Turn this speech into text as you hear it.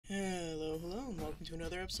welcome to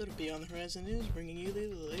another episode of Beyond the Horizon News, bringing you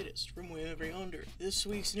the latest from way over yonder. This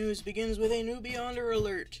week's news begins with a new Beyonder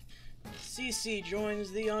alert. CC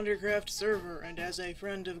joins the Yondercraft server, and as a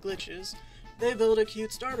friend of glitches, they build a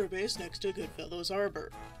cute starter base next to Goodfellows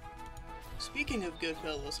Harbor. Speaking of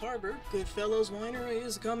Goodfellows Harbor, Goodfellows Winery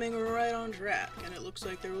is coming right on track, and it looks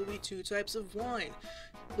like there will be two types of wine,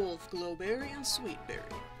 both glowberry and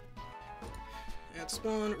sweetberry. At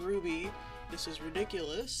Spawn, Ruby, this is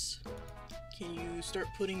ridiculous. Can you start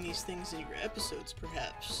putting these things in your episodes,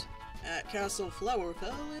 perhaps? At Castle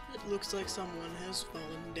Flowerfell, it looks like someone has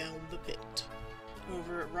fallen down the pit.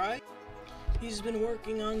 Over at Rye, he's been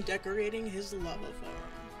working on decorating his lava farm.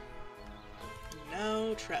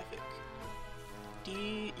 Now, traffic.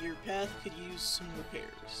 D, your path could use some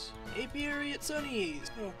repairs. Apiary at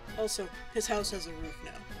Sunny's! Oh, also, his house has a roof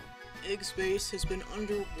now. Egg's base has been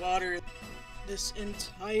underwater this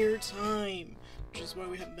entire time, which is why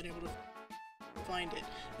we haven't been able to find it.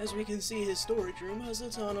 As we can see, his storage room has a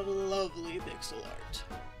ton of lovely pixel art.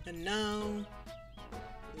 And now,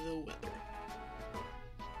 the weather.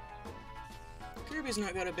 Kirby's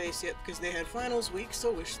not got a base yet because they had finals week,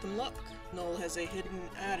 so wish them luck. Null has a hidden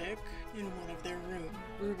attic in one of their rooms.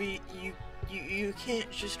 Ruby, you can't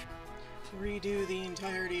just redo the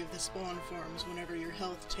entirety of the spawn farms whenever your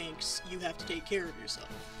health tanks. You have to take care of yourself.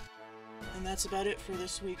 And that's about it for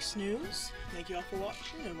this week's news. Thank you all for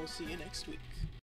watching, and we'll see you next week.